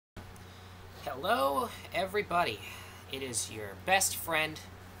Hello, everybody. It is your best friend,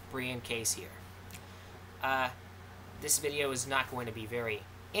 Brian Case here. This video is not going to be very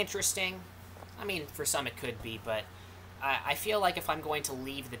interesting. I mean, for some it could be, but I feel like if I'm going to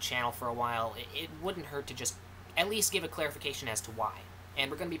leave the channel for a while, it wouldn't hurt to just at least give a clarification as to why.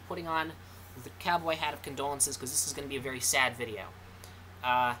 And we're going to be putting on the cowboy hat of condolences, because this is going to be a very sad video.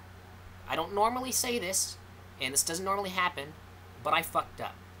 I don't normally say this, and this doesn't normally happen, but I fucked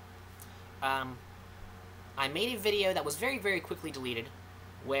up. I made a video that was very, very quickly deleted,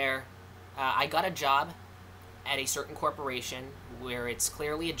 where I got a job at a certain corporation where it's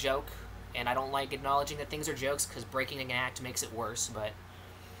clearly a joke, and I don't like acknowledging that things are jokes because breaking an act makes it worse, but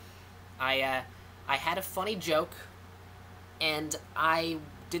I had a funny joke, and I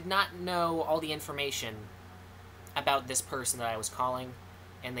did not know all the information about this person that I was calling,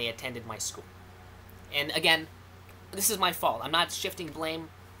 and they attended my school. And again, this is my fault. I'm not shifting blame.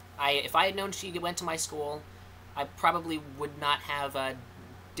 If I had known she went to my school, I probably would not have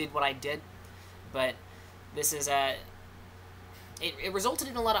did what I did. But this is it resulted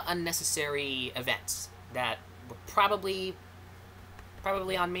in a lot of unnecessary events that were probably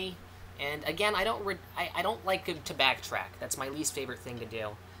on me. And again, I don't like to backtrack. That's my least favorite thing to do.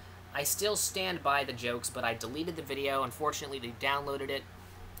 I still stand by the jokes, but I deleted the video. Unfortunately, they downloaded it,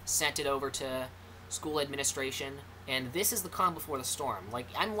 sent it over to school administration, and this is the calm before the storm. Like,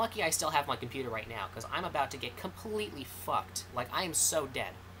 I'm lucky I still have my computer right now, because I'm about to get completely fucked. Like, I am so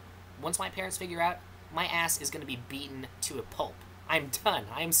dead. Once my parents figure out, my ass is going to be beaten to a pulp. I'm done.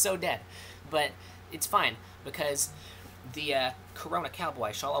 I am so dead. But it's fine, because the Corona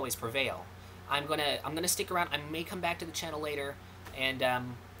Cowboy shall always prevail. I'm gonna stick around. I may come back to the channel later, and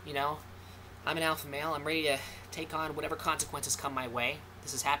you know, I'm an alpha male. I'm ready to take on whatever consequences come my way.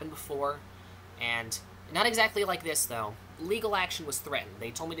 This has happened before, and not exactly like this, though. Legal action was threatened.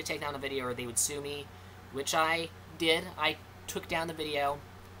 They told me to take down the video or they would sue me, which I did. I took down the video,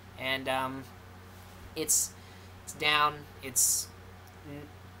 and it's down. It's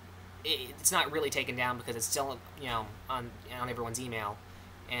not really taken down because it's still, you know, on everyone's email,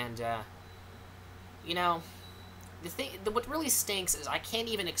 and you know, what really stinks is I can't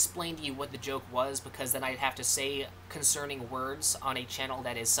even explain to you what the joke was, because then I'd have to say concerning words on a channel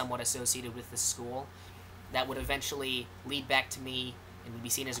that is somewhat associated with this school that would eventually lead back to me and would be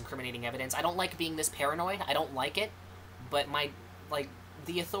seen as incriminating evidence. I don't like being this paranoid. I don't like it, but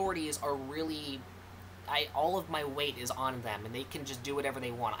the authorities are really, all of my weight is on them, and they can just do whatever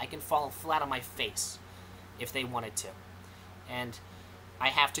they want. I can fall flat on my face if they wanted to, and I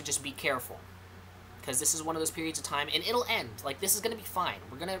have to just be careful, because this is one of those periods of time, and it'll end. Like, this is gonna be fine.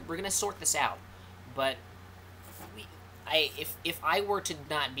 We're gonna sort this out. But if I were to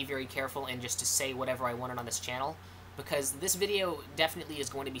not be very careful and just to say whatever I wanted on this channel, because this video definitely is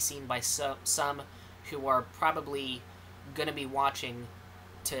going to be seen by some who are probably gonna be watching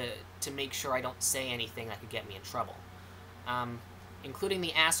to make sure I don't say anything that could get me in trouble, including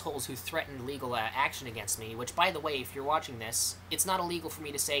the assholes who threatened legal action against me. Which, by the way, if you're watching this, it's not illegal for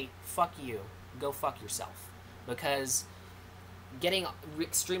me to say "fuck you." Go fuck yourself, because getting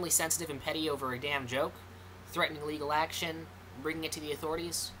extremely sensitive and petty over a damn joke, threatening legal action, bringing it to the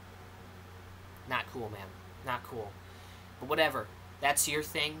authorities, not cool, man. Not cool. But whatever. That's your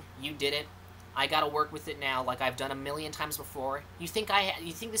thing. You did it. I gotta work with it now, like I've done a million times before. You think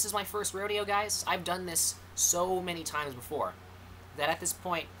this is my first rodeo, guys? I've done this so many times before that at this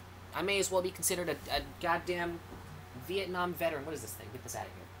point, I may as well be considered a goddamn Vietnam veteran. What is this thing? Get this out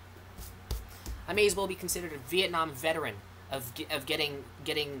of here. I may as well be considered a Vietnam veteran of getting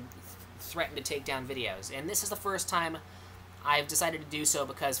threatened to take down videos. And this is the first time I've decided to do so,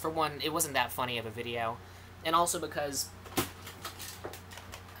 because, for one, it wasn't that funny of a video, and also because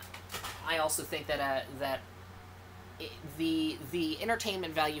I also think that the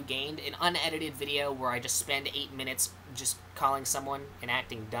entertainment value gained, an unedited video where I just spend 8 minutes just calling someone and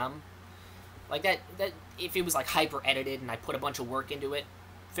acting dumb, like that if it was like hyper edited and I put a bunch of work into it,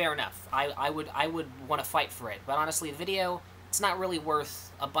 fair enough. I would want to fight for it. But honestly, the video, it's not really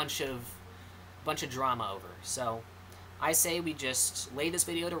worth a bunch of drama over. So I say we just lay this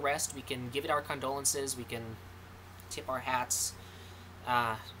video to rest. We can give it our condolences. We can tip our hats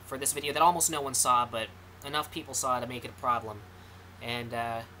for this video that almost no one saw, but enough people saw to make it a problem. And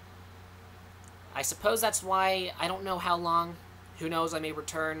I suppose that's why I don't know how long. Who knows? I may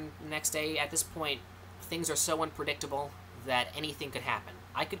return the next day. At this point, things are so unpredictable that anything could happen.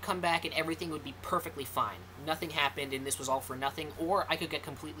 I could come back and everything would be perfectly fine. Nothing happened and this was all for nothing, or I could get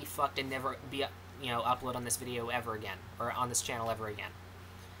completely fucked and never be, upload on this video ever again, or on this channel ever again.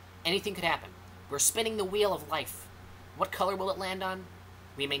 Anything could happen. We're spinning the wheel of life. What color will it land on?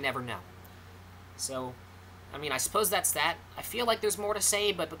 We may never know. So, I mean, I suppose that's that. I feel like there's more to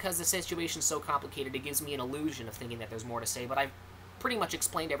say, but because the situation's so complicated, it gives me an illusion of thinking that there's more to say, but I've pretty much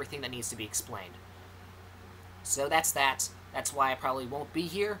explained everything that needs to be explained. So that's that. That's why I probably won't be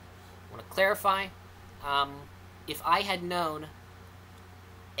here. I want to clarify. If I had known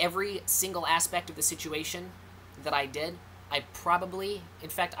every single aspect of the situation that I did, I probably, in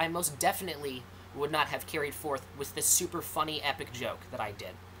fact, I most definitely would not have carried forth with this super funny, epic joke that I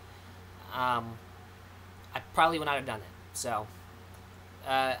did. I probably would not have done it. So,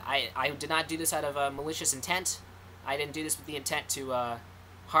 I did not do this out of a malicious intent. I didn't do this with the intent to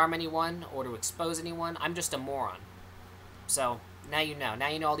harm anyone or to expose anyone. I'm just a moron. So, now you know. Now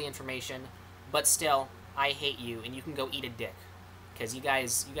you know all the information. But still, I hate you, and you can go eat a dick. Because you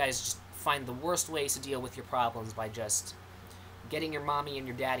guys just find the worst ways to deal with your problems by just getting your mommy and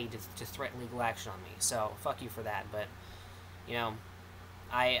your daddy to threaten legal action on me. So, fuck you for that. But, you know,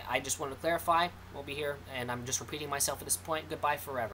 I just wanted to clarify. We'll be here, and I'm just repeating myself at this point. Goodbye forever.